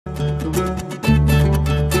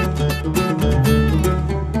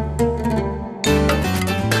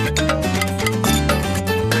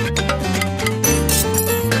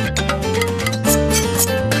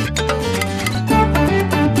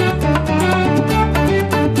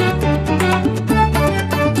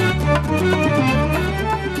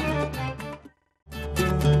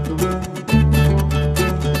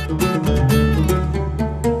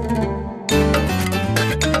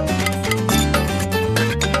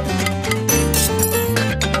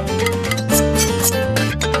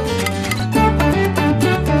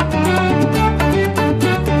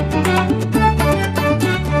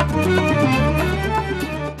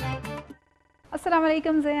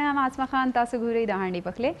زه یم اسمه خان، تاسو ګورئ د هانډي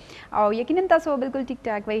پخلی او یقینا تاسو بالکل ټیک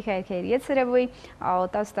ټاک وای، خیر خیریت سره وای او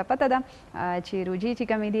تاسو ته پته ده چې روجي چې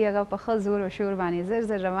کومې دي هغه په ښه زور او شور باندې زر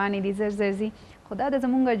زر روانې دي، زر زر ځي. خو دا د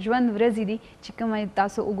زمونږ ژوند ورځې دي چې کومه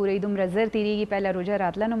تاسو وګورئ دومره زر تېرېږي. پهله روژه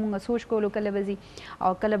راتله نو مونږ سوچ کولو کله به ځي او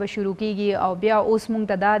کله به شروع کېږي او بیا اوس مونږ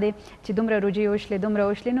ته دا دی چې دومره روژې وشلې دومره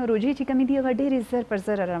وشلې. نو روژې چې کومې دي هغه ډېرې زر پر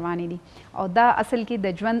زر روانې دي او دا اصل کې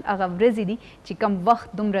د ژوند هغه ورځې دي چې کم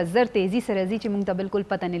وخت دومره زر تیزي سره ځي چې مونږ ته بالکل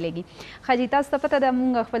پته نه لګي. ښه جي تاسو ته پته ده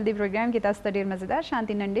مونږ خپل دې پروګرام کې تاسو ته ډېر مزېدار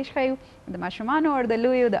شانتي نن ډش ښیو د ماشومانو او د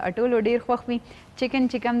لویو د اټولو ډېر خوښ وي. چکن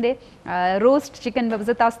چې کوم دی روسټ چکن به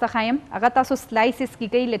زه تاسو ته ښایم، هغه تاسو سلایسز کې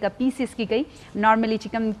کوئ لکه پیسز کې کوئ. نارملی چې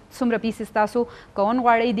کوم څومره پیسز تاسو کون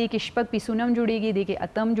غواړئ دې کې 6 پیسونه هم جوړېږي، دې کې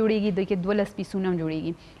 8 جوړېږي، دې کې 12 پیسونه هم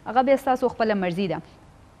جوړېږي. هغه بیا ستاسو خپله مرضي ده.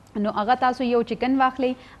 نو هغه تاسو یو چکن واخلئ،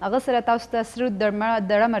 هغه سره تاسو ته سره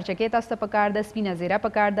دړه مرچکۍ تاسو ته پکار ده، سپینه زیره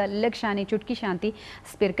پکار ده، لږ شانې چټکي شانتي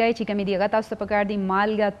سپرکۍ چې کومې دي هغه تاسو ته پکار دي،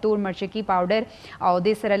 مالګه، تور مرچکي پاوډر او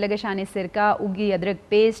دې سره لږه شانې سرکه، اوږي ادرک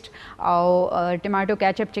پیسټ او ټماټو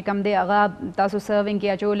کیچپ چې کوم دی هغه تاسو سرونګ کې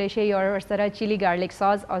اچولی شئ او ورسره چیلي ګارلیک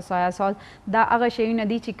ساس او سویا ساس. دا هغه شیونه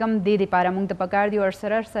دي چې کوم دې دپاره موږ ته پکار دي او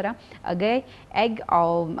سره سره هګۍ، ایګ او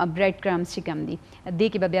برېډ کرمز چې کوم دي دې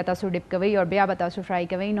کې به بیا تاسو ډپ کوئ او بیا به تاسو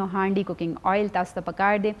فرای کوئ. نو هانډي کوکنګ آیل تاسو ته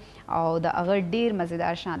پکار دی او د هغه ډېر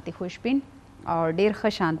مزیدار شانتي خوشبین او ډېر ښه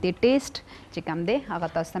شانتي ټیسټ چې کوم دی هغه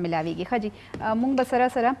تاسو ته ملاویږي. ښه جي موږ به سره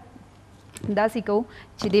سره داسې کوو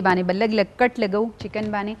چې دې باندې به لږ لږ کټ لګو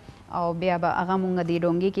چکن باندې او بیا به هغه موږ دې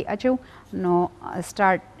ډونګې کې اچو. نو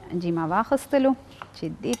سټارټ جی ما واخیستلو چې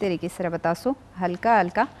دې طریقې سره به تاسو هلکا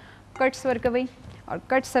هلکا کټس ورکوئ او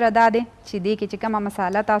کټ سره دا دی چې دې کې چې کومه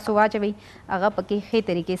مساله تاسو واچوئ هغه پکې ښې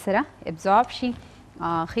طریقې سره ابزارب شي،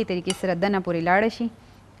 ښې طریقې سره دننه پورې لاړه شي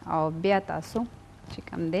او بیا تاسو چې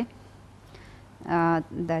کوم دی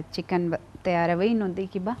دا چکن تیاروئ. نو دې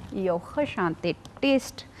کې به یو ښه شانتې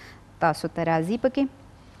ټیسټ تاسو ته راځي پکې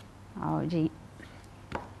او جی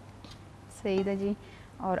صحیح ده جی.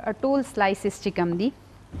 اور ټول سلایسز چې کوم دي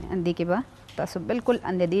دې کې به تاسو بالکل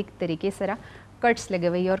اندې دې طریقې سره کټس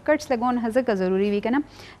لګوئ. اور کټس لګون ځکه ضروري وي که نه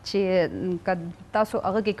چې تاسو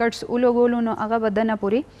هغه کې کټس ولګولو نو هغه به دننه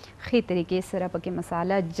پورې ښې طریقې سره پکې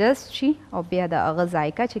مساله جذب شي او بیا د هغه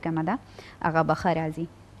ذایقه چې کومه ده هغه به ښه راځي.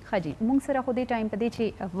 ښه جي موږ سره خو دې ټایم په دې چې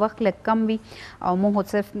وخت لږ کم وي او موږ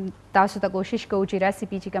صرف تاسو ته کوشش کوو چې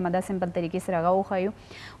ریسیپي چې کومه ده سمپل طریقې سره هغه وښایو.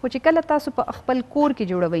 خو چې کله تاسو په خپل کور کې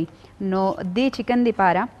جوړوئ نو دې چکن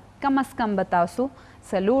دپاره کم از کم به تاسو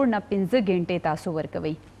 4 نه 5 غنټې تاسو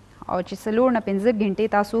ورکوئ او چې 4 نه 5 غنټې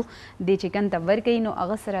تاسو دې چکن ته ورکوئ نو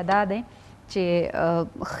هغه سره دا دی چې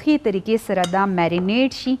ښې طریقې سره دا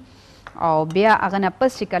میرینیټ شي او بیا هغه نه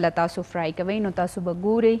پس چې کله تاسو فرای کوئ نو تاسو به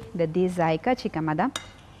ګورئ د دې ذایقه چې کومه ده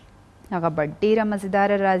هغه به ډېره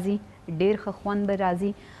مزیداره راځي، ډېر ښه خوند به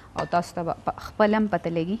راځي او تاسو ته به خپل هم پته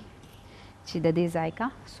لګي چې د دې ذایقه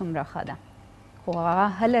څومره ښه ده. خو هغه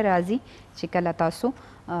هله راځي چې کله تاسو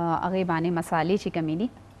هغې باندې مسالې چې کومې دي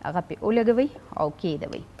هغه پې ولګوئ او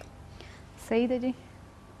کېدوئ. صحیح ده جی.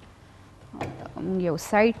 موږ یو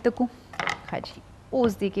سایډ ته کو. ښه جي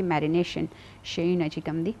اوس دې کې میرینیشن شیونه چې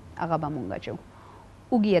کوم دي هغه به موږ اچو.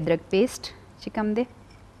 اوږي ادرک پیسټ چې کوم دی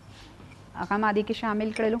هغه ما دې کې شامل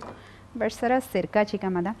کړلو، ورسره سرکه چې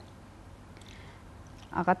کومه ده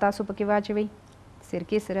هغه تاسو پکې واچوئ.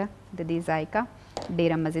 سرکې سره د دې ذایقه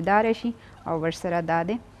ډېره مزیداره شي او ورسره دا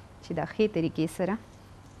دی چې دا ښې طریقې سره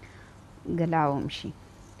ګلاوم شي.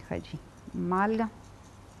 ښه جي مالګه،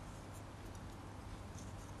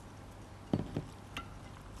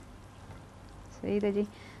 صحیح ده جی.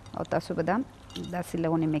 او تاسو به دا داسې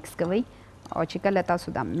لغونې مکس کوئ او چې کله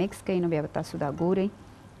تاسو دا مکس کوئ نو بیا به تاسو دا ګورئ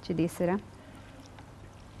چې دې سره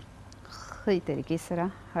ښې طریقې سره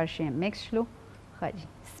هر شی مکس شلو. ښه جي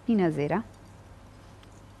سپینه زیره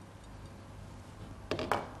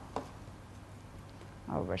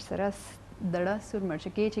او ورسره دړه سور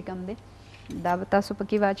مرچکۍ چې کوم دی دا به تاسو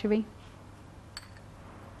پکې واچوئ.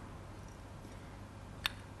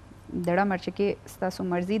 دړه مرچکۍ ستاسو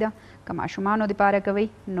مرضي ده، که ماشومانو دپاره کوئ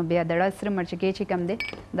نو بیا دړه سره مرچکۍ چې کوم دی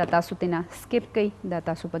دا تاسو ترېنه سکپ کوئ، دا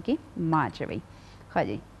تاسو پکې مه اچوئ. ښه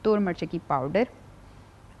جی تور مرچکي پاوډر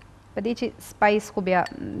په دې چې سپایس خو بیا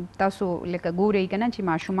تاسو لکه ګورئ که نه چې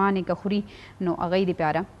ماشومان یې که خوري نو هغوی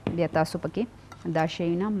دپاره بیا تاسو پکې دا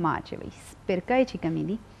شیونه مه اچوئ. سپرکۍ چې کومې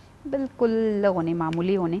دي بالکل لږونې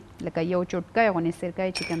معمولي غونې لکه یو چټکی غونې سرکۍ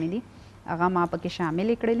چې کومې دي هغه ما پکې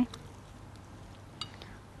شاملې کړلې.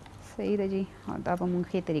 صحیح ده جی. او دا به مونږ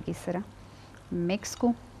ښې طریقې سره مکس کو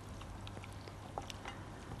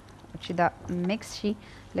چې دا مکس شي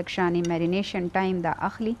لږ شانې میرینیشن ټایم دا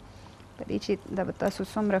اخلي په دې چې دا به تاسو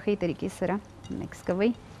څومره ښې طریقې سره مکس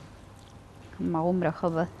کوئ مغومره ښه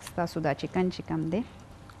به ستاسو دا چکن چې کوم دی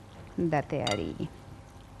دا تیارېږي.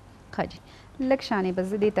 ښه جي لږ شانې به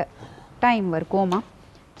زه دې ته ټایم ورکوم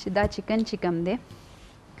چې دا چکن چې کوم دی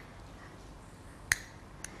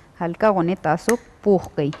هلکه غونې تاسو پوخ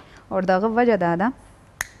کړئ. اور دغه وجه دا ده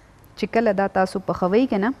چې کله دا تاسو پخوئ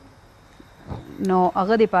که نه نو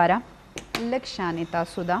هغه دپاره لږ شانې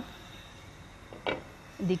تاسو دا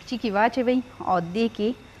دیګچي کې واچوئ او دې کې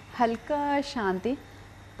هلکه شانتې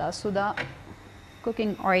تاسو دا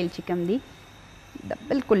کوکنګ آیل چې کوم دی دا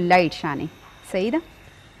بالکل لایټ شانې صحیح ده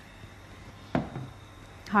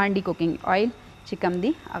هانډي کوکنګ آیل چې کوم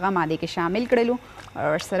دی هغه ما دې کې شامل کړلو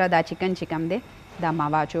او سره دا چکن چې کوم دی دا ما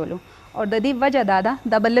واچولو. اور د دې وجه دا ده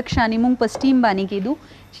دا به لږ شانې مونږ په سټیم باندې کېدو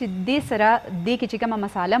چې دې سره دې کې چې کومه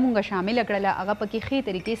مساله مونږ شامله کړله هغه پکې ښې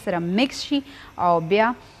طریقې سره مکس شي او بیا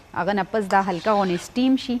هغه نه پس دا هلکه غونې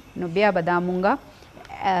سټیم شي نو بیا به دا مونږ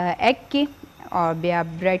ایګ کې او بیا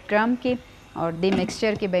بریډ کرم کې اور دې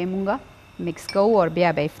مکسچر کې به یې مونږ مکس کوو اور بیا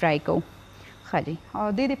به یې فرائی کوو. ښه جي او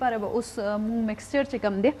دې دپاره به اوس مونږ مکسچر چې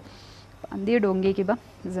کوم دی دې ډونګې کې به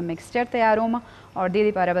زه مکسچر تیاروم اور دې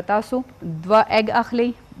دپاره به تاسو 2 ایګ اخلئ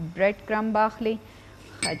بریډ کرم به اخلئ.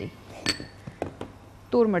 ښه جي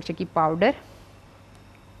تور مرچکي پاوډر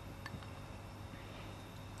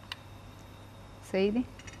صحیح دی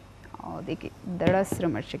او دې کې دړه سره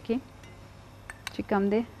مرچکي چې کوم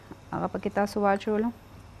دی هغه پکې تاسو واچولو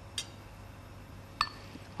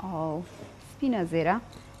او سپینه زیره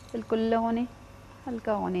بالکل لغونې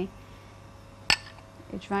هلکه غونې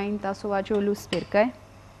اجواین تاسو واچولو سپیرکی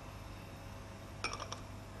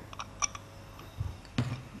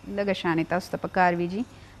لږه شانې تاسو ته پکار وي جي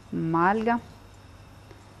مالګه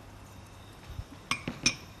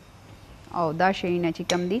او دا شیونه چې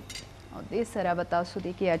کوم دي او دې سره به تاسو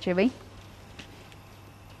دې کې اچوئ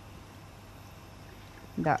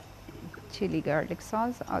دا چili garlic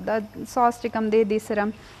sauce او دا ساس چې کوم دی دې سره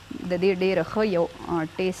د دې ډېره ښه یو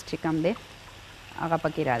ټیسټ چې کوم دی هغه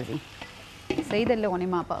پکې راځي. صحیح ده لغونې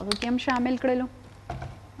ما په هغه کې هم شامل کړلو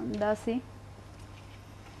همداسې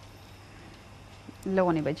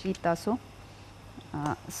لغونې به جي تاسو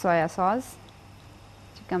سویا ساس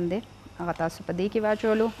چې کوم دی هغه تاسو په دې کې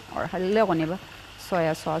واچولو او لغونې به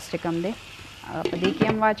سویا ساس چې کوم دی هغه په دې کې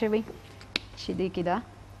هم واچوئ چې دې کې دا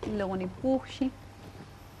لغونې پوخ شي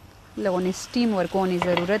لغونې سټیم ورکونې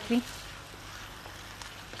ضرورت وي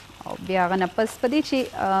او بیا هغه نه پس په دې چې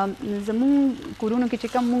زمونږ کورونو کې چې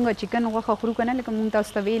کوم مونږ چکن غوښه خورو که نه لکه مونږ تاسو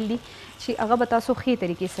ته ویل دي چې هغه به تاسو ښې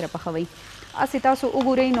طریقې سره پخوئ. هسې تاسو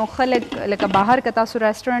وګورئ نو خلک لکه بهر که تاسو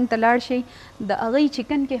رسټورنټ ته لاړ شئ د هغوی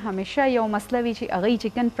چکن کې همیشه یو مسله وي چې هغوی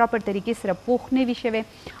چکن پراپر طریقې سره پوخ نه وي شوی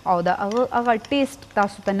او د هغه ټیسټ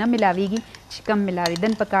تاسو ته نه ملاویږي چې کم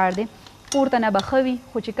ملاوېدن پکار دی. پورته نه به ښه وي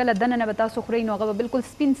خو چې کله دننه نه به تاسو خورئ نو هغه به بالکل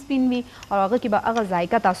سپین سپین وي او هغه کې به هغه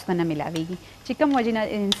ذایقه تاسو ته نه ملاویږي چې کوم وجې نه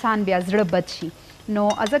انسان بیا زړه بد شي. نو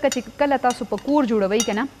ځکه چې کله تاسو په کور جوړوئ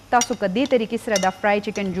که نه تاسو که دې طریقې سره دا فرای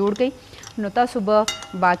چکن جوړ کړئ نو تاسو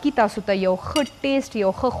به باقي تاسو ته یو ښه ټیسټ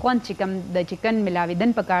یو ښه خوند چې کوم د چکن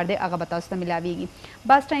ملاوېدن پکار دی هغه به تاسو ته ملاویږي.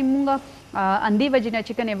 بعض ټایم مونږ اندې وجې نه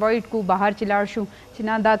چکن اوایډ کو بهر چې لاړ شو چې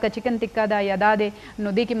نه دا که چکن ټکا دا یا دا دی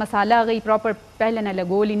نو دې کې مساله هغوی پراپر پهله نه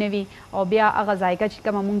لګولي نه وي او بیا هغه ذایقه چې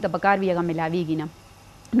کومه مونږ ته پکار وي هغه ملاویږي نه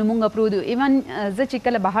نو مونږ پرېږدو. ایون زه چې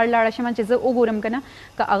کله بهر لاړه شم چې زه وګورم که نه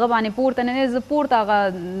که هغه باندې پورته نه دی زه پورته هغه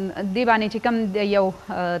دې باندې چې کوم یو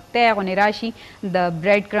تی غونې راشي د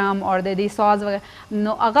بریډ کرم او د دې ساس وغیره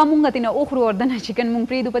نو هغه مونږ ترېنه وخورو او دنه چکن مونږ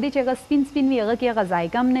پرېږدو په دې چې هغه سپین سپین وي هغه کې هغه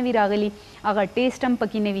ذایقه هم نه وي راغلي هغه ټیسټ هم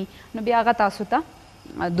پکې نه وي نو بیا هغه تاسو ته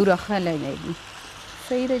دوره ښه لګېږي.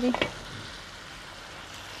 صحیح ده جي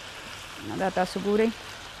دا تاسو ګورئ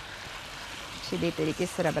چې دې طریقې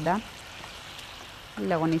سره به دا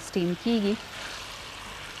لغونې سټیم کیږي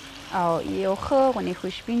او یو ښه غونې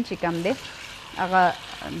خوشبین چې کوم دی هغه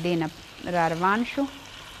دې نه را روان شو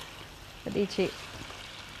په دې چې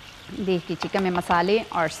دې کې چې کومې مسالې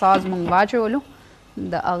او ساز مونږ واچولو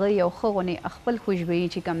د هغه یو ښه غونې خپل خوشبویي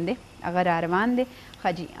چې کوم دی هغه را روان دی. ښه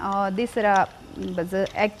جي او دې سره به زه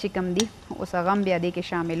ایګ چې کوم دی اوس هغه هم بیا دې کې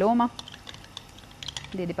شاملوم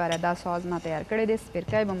دې دپاره دا ساز ما تیار کړی دی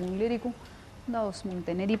سپیرکی به مونږ لرې کړو دا اوس مونږ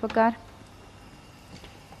ته نه دي پکار.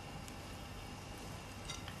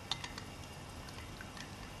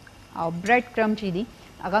 او بریډ کرم چې دي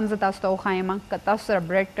هغه هم زه تاسو ته وښایم که تاسو سره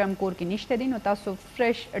بریډ کرم کور کې نشته دی نو تاسو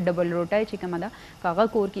فرش ډبل روټۍ چې کومه ده که هغه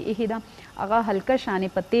کور کې ایښې ده هغه هلکه شانې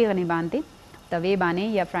په تیغنې باندې توې باندې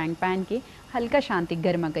یا فرانک پین کې هلکه شانتې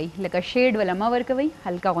ګرمه کوئ لکه شیډ وله مه ورکوئ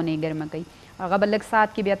هلکه غونې ګرمه کوئ هغه به لږ ساعت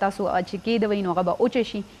کې بیا تاسو چې کېدوئ نو هغه به اوچه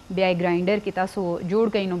شي بیا یې ګراینډر کې تاسو جوړ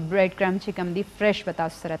کړئ نو بریډ کرم چې کوم دي فرش به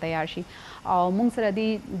تاسو سره تیار شي. او مونږ سره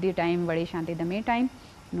دې ټایم وړې شانتې دمې ټایم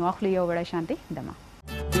نو اخلو یو وړه شانتي دمه.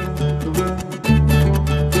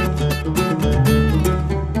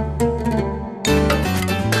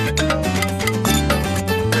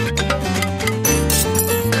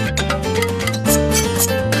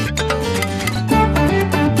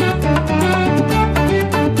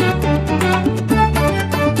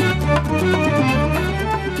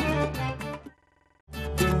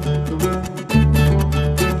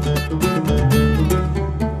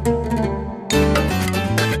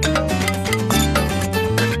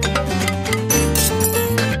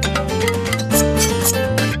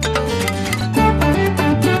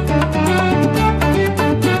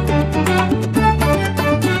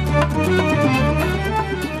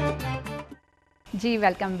 जी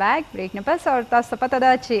welcome back break ने पास और तासु पता दा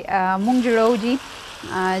چې مونږ جوړو جی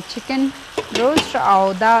چکن روسټ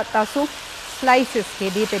او دا تاسو سلایسز کې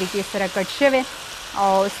دې طریقې سره کټ شوی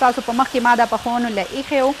او تاسو په مخ کې ما دا پخونو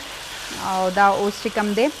لایخه او دا اوس چې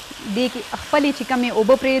کم دی دې کې خپلې چې کمې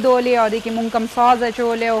اوبه پرېږدولې او دې کې مونږ کم ساز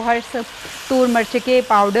اچولې او هر څه تور مرچکې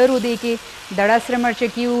پاوډر و دې کې دړه سره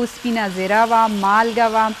مرچکي و سپینه زیره وه مالګه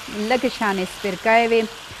وه لږ شانې سپرکای وې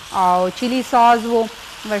او چیلي ساز و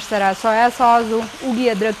ورسره سویا ساز و اوږي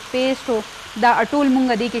ادرک پیسټ و دا ټول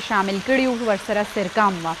مونږ دې کې شامل کړي وو ورسره سرکه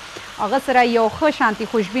هم وه هغه سره یو ښه شانتي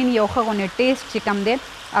خوشبین یو ښه غونې ټیسټ چې کم دی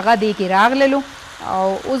هغه دې کې راغللو او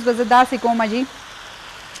اوس به زه داسې کومه جي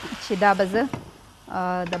چې دا به زه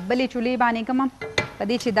د بلې چولې باندې کومه په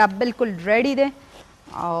دې چې دا بالکل ریډي دی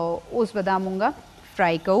او اوس به دا مونږ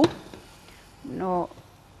فرای کوو نو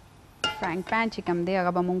فرینګ پین چې کم دی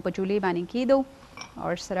هغه به مونږ په چولې باندې کیدو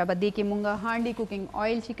اور سره به دې کې مونږ هانډي کوکینګ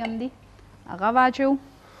آیل چې کم دی هغه واچو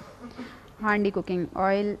هانډي کوکینګ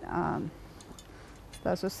آیل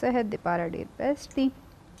ستاسو صحت دپاره ډېر بیسټ دی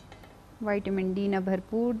وایټامین ډي نه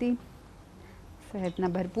भरपूर دی صحت نه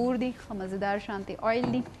भरपूर دی ښه مزیدار شانتي آیل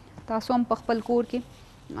دی تاسو هم په خپل کور کې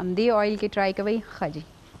همدې آیل کې ټرای کوئ ښه جي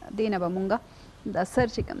دې نه به مونږ دا سر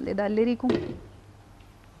چې کم دی دا لرې کوو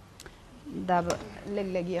دا به لږ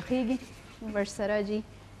لږ یخیږي ورسره جي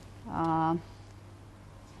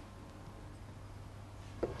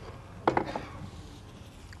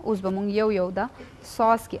اوس به مونږ یو یو دا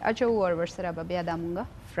ساس کې اچو او ورسره به بیا دا مونږ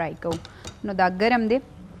فرای کوو نو دا ګرم دی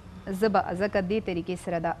زه به ځکه دې طریقې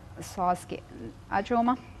سره دا ساس کې اچوم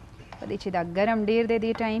په دې چې دا ګرم ډیر دی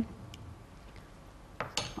دې ټایم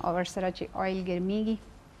او ورسره چې آیل ګرمیږي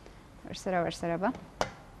ورسره به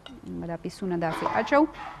دا پیسونه داسې اچو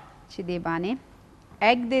چې دې باندې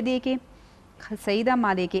ایګ دی دې کې صحیح ده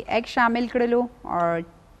ما دې کې ایګ شامل کړلو اور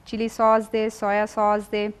چلی ساس دی سویا ساس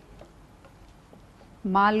دی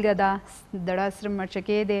مالګه ده دړه سره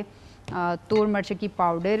مرچکې دی تور مرچکي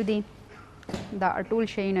پاوډر دی دا ټول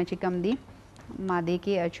شیونه چې کم دي ما دې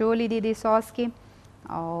کې اچولي دي دې ساس کې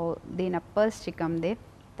او دې نه پس چې کم دی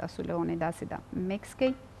تاسو لهونه داسې دا مکس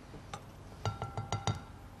کړئ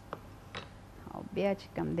او بیا چې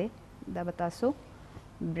کم دی دا به تاسو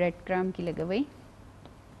برېډ کرم کې لګوئ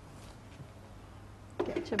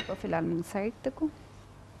کیچپ په فلحال موږ سایډ ته کړو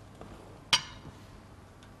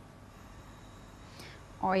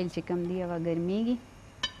آیل چې کم دی هغه ګرمیږي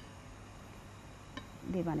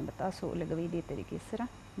دې باندې به تاسو لګوئ دې طریقې سره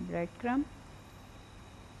برېډ کرم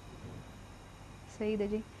صحیح ده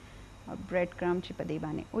جی او برېډ کرم چې په دې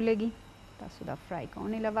باندې ولګي تاسو دا فرای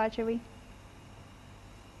کوونې له واچوئ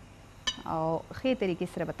او ښې طریقې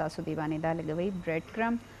سره به تاسو دې باندې دا لګوئ برېډ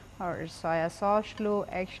کرم اور سویا ساس لو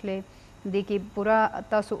ایکچولی دې کې پوره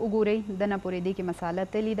تاسو وګورئ دنه پورې دې کې مساله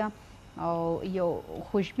تللی ده او یو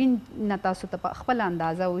خوشبین نه تاسو ته په خپله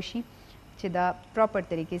اندازه وشي چې دا پراپر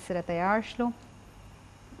طریقې سره تیار شلو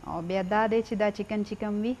او بیا دا دی چې دا چکن چې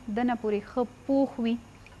کم وي دنه پورې ښه پوخ وي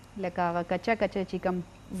لکه هغه کچه کچه چې کم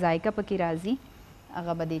ذایقه پکې راځي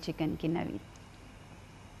هغه به دې چکن کې نه وي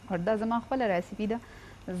اور دا زما خپله ریسیپي ده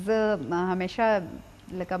زه همیشه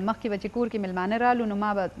لکه مخکې به چې کور کې میلمانه رالو نو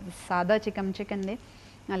ما به ساده چې کم چکن دی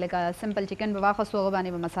لکه سمپل چکن به واخیستو هغه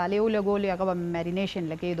باندې به مسالې ولګولې هغه به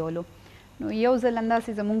میرینیشن لګېدولو نو یو ځل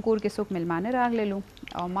همداسې زمونږ کور کې څوک میلمانه راغللو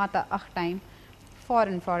او ما ته اخ ټایم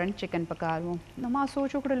فورن چکن پکار و نو ما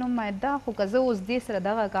سوچ وکړلو ما دا خو که زه اوس دې سره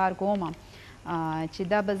دغه کار کوم چې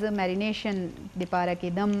دا به زه میرینیشن دپاره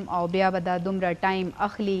کېدم او بیا به دا دومره ټایم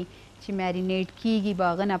اخلي چې میرینیټ کیږي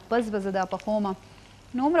به هغه نه پس به زه دا پخوم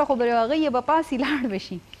نو عمره خو به هغه یې به پاسې لاړ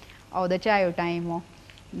بشي او د چایو ټایم و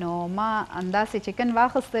نو ما انداسې چکن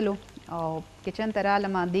واخیستلو او کچن ته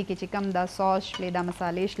رالم دې کې چې کم دا ساس شلې دا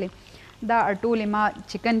مسالې شلې دا ټولې ما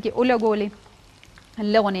چکن کې ولګولې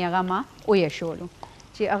لغونې هغه ما ویشولو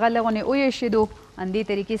چې هغه لغونې ویشېدو همدې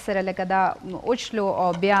طریقې سره لکه دا وچلو او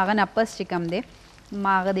بیا هغه نه پس چې کم دی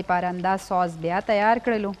ما هغه دپاره همدا ساس بیا تیار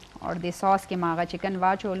کړلو او دې ساس کې ما هغه چکن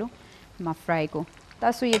واچولو ما فرای کو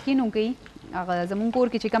تاسو یقین وکئ هغه زمونږ کور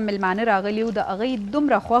کې چې کوم میلمانه راغلي وو د هغوی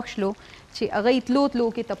دومره خوښ شلو چې هغوی تلو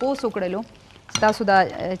کې تپوس وکړلو چې تاسو دا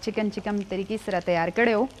چکن چې کوم طریقې سره تیار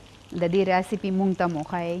کړی و د دې ریسیپي مونږ ته مو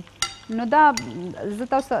ښایئ. نو دا زه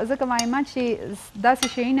تاسو ته ځکه وایم چې داسې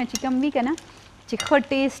شیونه چې کوم وي که نه چې ښه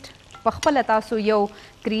ټیسټ په خپله تاسو یو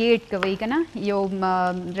کریټ کوئ که نه یو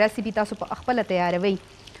ریسیپي تاسو په خپله تیاروئ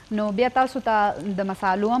نو بیا تاسو ته د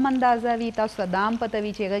مسالو هم اندازه وي تاسو ته دا هم پته وي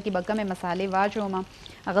چې هغه کې به کمې مسالې واچوم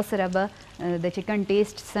هغه سره به د چکن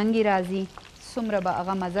ټیسټ څنګه راځي څومره به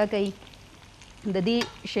هغه مزه کوي د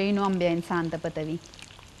دې شیانو هم بیا انسان ته پته وي.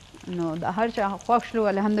 نو د هر چا خوښ شلو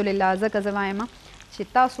الحمدلله ځکه زه وایم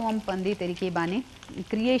چې تاسو هم په همدې طریقې باندې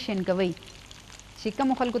کریشن کوئ چې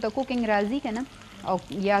کومو خلکو ته کوکینګ راځي که نه او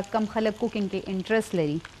یا کم خلک کوکینګ کې انټرست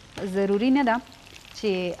لري ضروري نه ده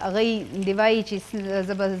چې هغوی دې وایي چې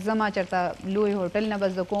زه به ځمه چېرته لوی هوټل نه به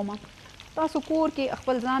زده کوم تاسو کور کې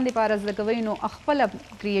خپل ځان دپاره زده کوئ نو خپله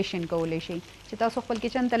کریشن کولی شئ چې تاسو خپل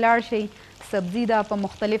کچن ته لاړ شئ سبزي ده په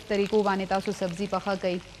مختلف طریقو باندې تاسو سبزي پخه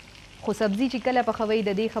کوئ خو سبزي چې کله پخوئ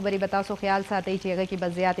د دې خبرې به تاسو خیال ساتئ چې هغه کې به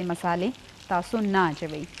زیاتې مسالې تاسو نه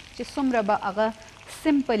اچوئ چې څومره به هغه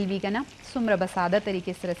سمپل وي که نه څومره به ساده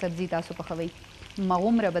طریقې سره سبزي تاسو پخوئ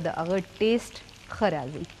مغومره به د هغه ټیسټ ښه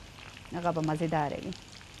راځي هغه به مزیداره وي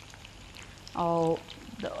او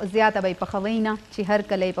زیاته به یې پخوئ نه چې هر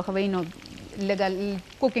کله یې پخوئ نو لږه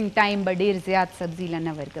کوکینګ ټایم به ډېر زیات سبزي له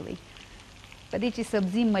نه ورکوئ په دې چې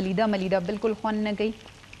سبزي ملیده ملیده بالکل خوند نه کوي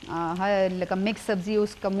لکه مکس سبزي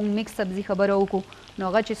اوس که مونږ مکس سبزي خبره وکړو نو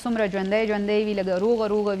هغه چې څومره ژوندی ژوندی وي لږه روغه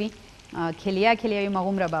روغه وي کھلیا کھلیا وي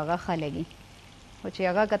مغومره به هغه ښه لګي خو چې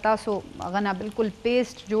هغه که تاسو هغه نه بالکل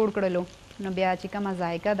پیسټ جوړ کړلو نو بیا چې کومه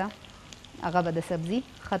ذایقه ده هغه به د سبزي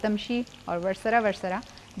ختم شي او ورسره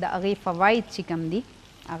د هغې فواید چې کوم دي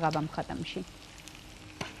هغه به هم ختم شي.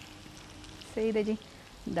 صحیح ده جی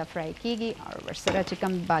دا فرائی کیږي او ورسره چې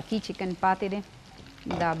کوم باقي چکن پاتې دی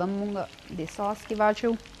دا به مونږ د ساس کې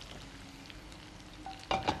واچو.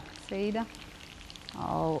 صحیح ده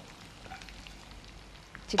او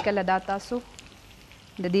چې کله دا تاسو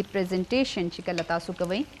د دې پریزنټیشن چې کله تاسو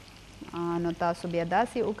کوئ نو تاسو بیا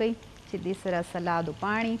داسې وکئ چې دې سره سلادو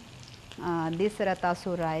پاڼې دې سره تاسو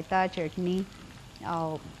رایتا چټني او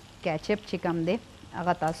کیچپ چې کوم دی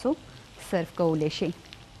هغه تاسو سرو کولی شئ.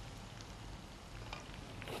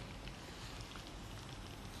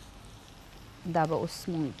 دا به اوس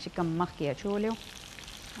مونږ چې کوم مخکې اچولی و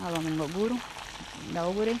هغه مونږ به ګورو دا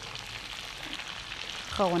وګورئ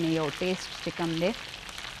ښه غونې یو ټیسټ چې کوم دی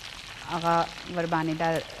هغه ورباندې دا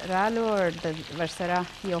رالو او ورسره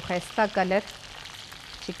یو ښایسته کلر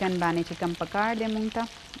چکن باندې چې کوم پکار دی مونږ ته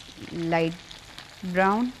لایټ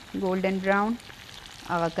براون ګولډن براون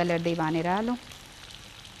هغه کلر دی باندې رالو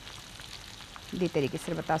دې طریقې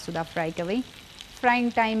سره به تاسو دا فرائی کوئ. فرایینګ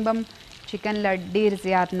ټایم به چکن له ډېر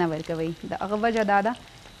زیات نه ورکوئ د هغه وجه دا ده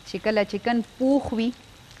چې کله چکن پوخ وي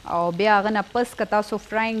او بیا هغه نه پس که تاسو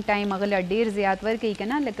فرایینګ ټایم هغه له ډېر زیات ورکوئ که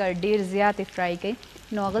نه لکه ډېر زیاتې فرائی کوئ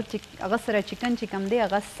نو هغه سره چکن چې کوم دی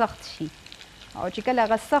هغه سخت شي او چې کله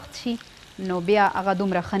هغه سخت شي نو بیا هغه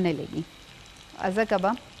دومره ښه نه لګي ځکه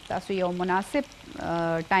به تاسو یو مناسب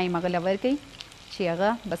ټایم هغه له ورکوئ چې هغه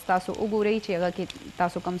بس تاسو وګورئ چې هغه کې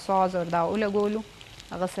تاسو کوم ساز او دا ولګولو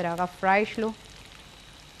هغه سره هغه فرائی شلو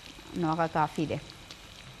نو هغه کافي دی.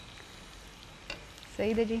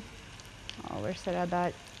 صحیح ده جی او ورسره دا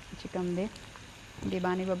چې کوم دی دې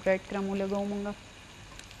باندې به برېډ کرم ولګوو مونږ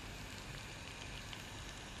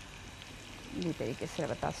دې طریقې سره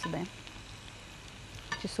به تاسو دی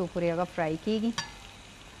چې څو پورې هغه فرائی کېږي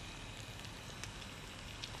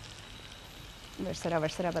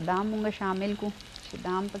ورسره به دا هم مونږ شامل کړو چې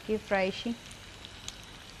دا هم پکې فرائی شي.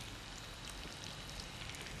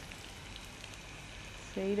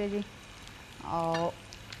 صحیح ده جی او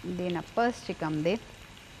دې نه پس چې کوم دی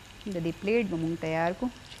د دې پلیټ به مونږ تیار کړو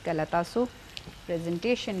چې کله تاسو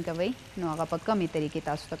پریزنټیشن کوئ نو هغه په کمې طریقې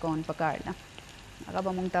تاسو ته کول پکار ده هغه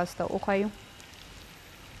به مونږ تاسو ته وښایو.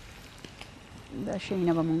 دا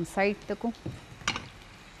شیونه به مونږ سایډ ته کړو.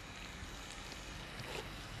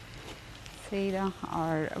 صحیح ده او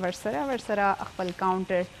ورسره خپل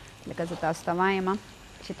کاونټر لکه زه تاسو ته وایم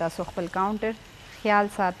چې تاسو خپل کاونټر خیال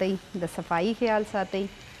ساتئ د صفایي خیال ساتئ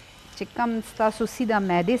چې کم ستاسو سیده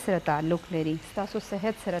معدې سره تعلق لري ستاسو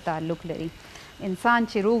صحت سره تعلق لري. انسان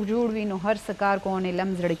چې روغ جوړ وي نو هر څه کار کوونې لم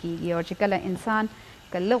زړه کېږي او چې کله انسان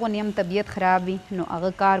که لږ غونې هم طبیعت خراب وي نو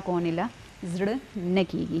هغه کار کوونې له زړه نه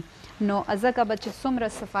کېږي. نو ځکه به چې څومره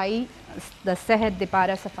صفایي د صحت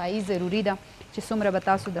دپاره صفایي ضروري ده چې څومره به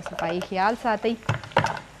تاسو د صفایي خیال ساتئ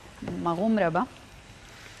مغومره به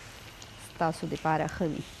ستاسو دپاره ښه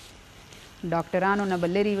وي. ډاکټرانو نه به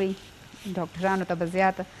لرې وئ ډاکټرانو ته به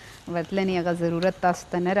زیات ورتلنې هغه ضرورت تاسو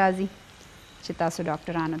ته نه راځي چې تاسو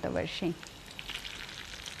ډاکټرانو ته ورشئ.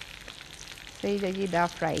 صحیح ده جي، دا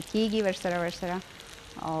فرای کېږي ورسره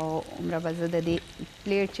او عمره به زه د دې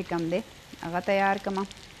پلیټ چې کوم دی هغه تیار کړم.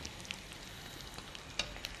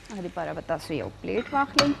 هغه دپاره به تاسو یو پلیټ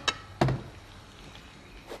واخلئ.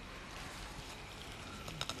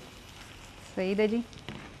 صحیح ده جي.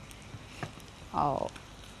 او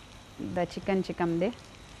دا چکن چې کوم دی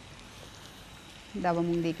دا به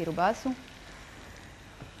مونږ دې کې روباسو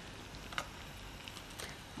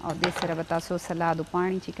او دې سره به تاسو سلادو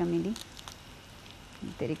پاڼې چې کومې دي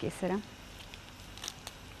دې طریقې سره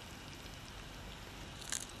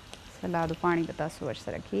سلادو پاڼې به تاسو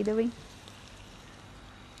ورسره کېږدوئ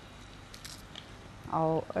او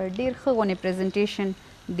ډېر ښه غونې پریزنټیشن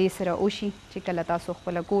دې سره وشي چې کله تاسو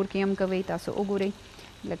خپله کور کې هم کوئ تاسو وګورئ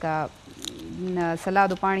لکه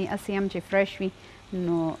سلادو پاڼې هسې هم چې فرش وي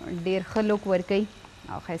نو ډېر ښه لوک ورکوي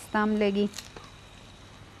او ښایسته هم لګي.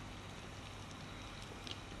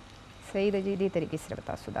 صحیح ده جي. دې طریقې سره به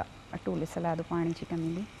تاسو دا ټولې سلادو پاڼې چې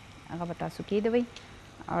کومې دي هغه به تاسو کېږدوئ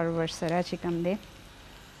او ورسره چې کوم دی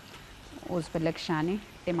اوس به لږ شانې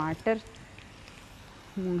ټماټر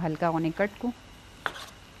مونږ هلکا غونې کټ کړو.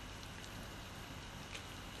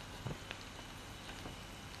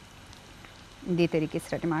 دې طریقې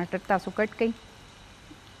سره ټماټر تاسو کټ کړئ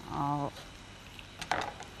او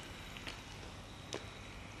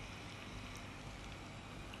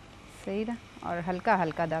صحیح ده اور हल्का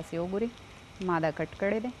हल्का داسې وګورئ ما دا کټ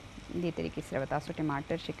کړی دی. دې طریقې سره به تاسو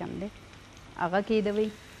ټماټر چې کوم دی هغه کېږدوئ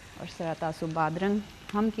اور سره تاسو بادرنګ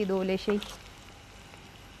هم کېږدولی شئ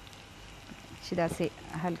چې داسې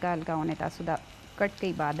हल्का हल्का ونه تاسو دا کټ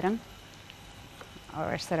کړئ بادرنګ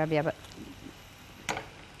اور سره بیا به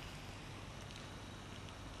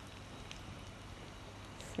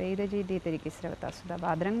صحیح ده جي. دې طریقې سره به تاسو دا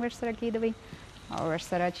بادرنګ ورسره کېږدوئ او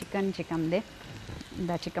ورسره چکن چې کوم دی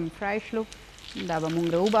دا چې کوم فرای شلو دا به مونږ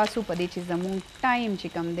راوباسو په دې چې زمونږ ټایم چې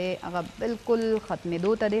کوم دی هغه بالکل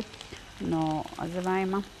ختمېدو ته دی نو زه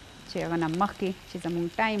وایم چې هغه نه مخکې چې زمونږ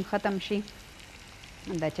ټایم ختم شي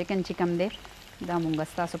دا چکن چې کوم دی دا مونږ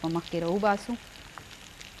ستاسو په مخ کې راوباسو.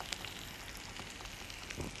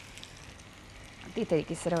 دې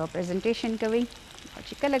طریقې سره به پریزنټیشن کوئ او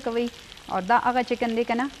چې کله کوئ او دا هغه چکن دی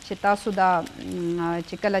که نه چې تاسو دا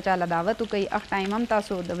چې کله چاله دعوت وکئ هغه ټایم هم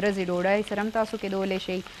تاسو د ورځې ډوډۍ سره هم تاسو کېدولی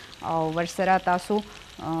شئ او ورسره تاسو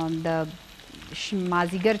د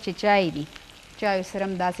مازدیګر چې چای دي چایو سره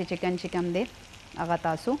هم داسې چکن چې کوم دی هغه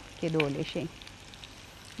تاسو کېدولی شئ.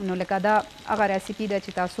 نو لکه دا هغه ریسیپي ده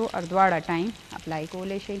چې تاسو هر دواړه ټایم اپلای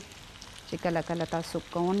کولی شئ چې کله کله تاسو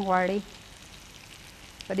کون غواړئ.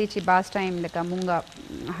 په دې چې باز ټایم لکه مونږ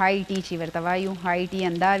هائی ټي چې ورته وایو هائی ټي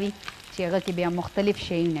همدا وي چې هغه کې بیا مختلف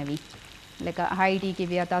شیونه وي لکه هائی ټي کې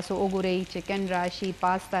بیا تاسو وګورئ چکن راشي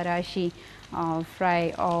پاستا راشي فرای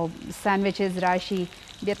او سینډویچز راشي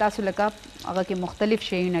بیا تاسو لکه هغه کې مختلف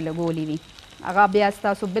شیونه لګولي وي هغه بیا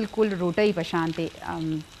ستاسو بالکل روټۍ په شانتې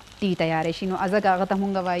ټي تیارې شي نو ځکه هغه ته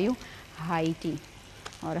مونږ وایو هائی ټي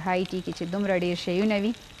اور هائی ټي کې چې دومره ډېر شیونه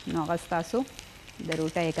وي نو هغه ستاسو د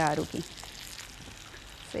روټۍ کار وکړي.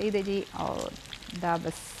 صحیح ده جي. او دا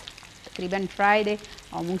بس تقریبا فرای دی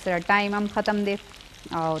او مونږ سره ټایم هم ختم دی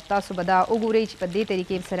او تاسو به دا وګورئ چې په دې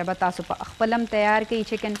طریقې سره به تاسو په خپل هم تیار کړئ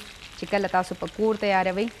چکن چې کله تاسو په کور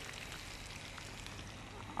تیاروئ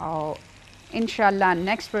او انشاءالله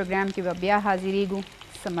نیکسټ پروګرام کې به بیا حاضرېږو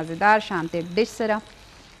څه مزیدار شانتې ډش سره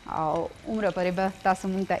او عمره پورې به تاسو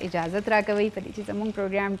مونږ ته اجازت راکوئ په دې چې زمونږ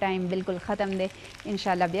پروګرام ټایم بالکل ختم دی.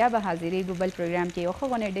 انشاءالله بیا به حاضرېږو بل پروګرام کې یو ښه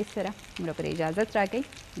غونې ډش سره. عمره پورې اجازت راکوئ.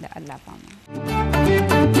 د الله پامان.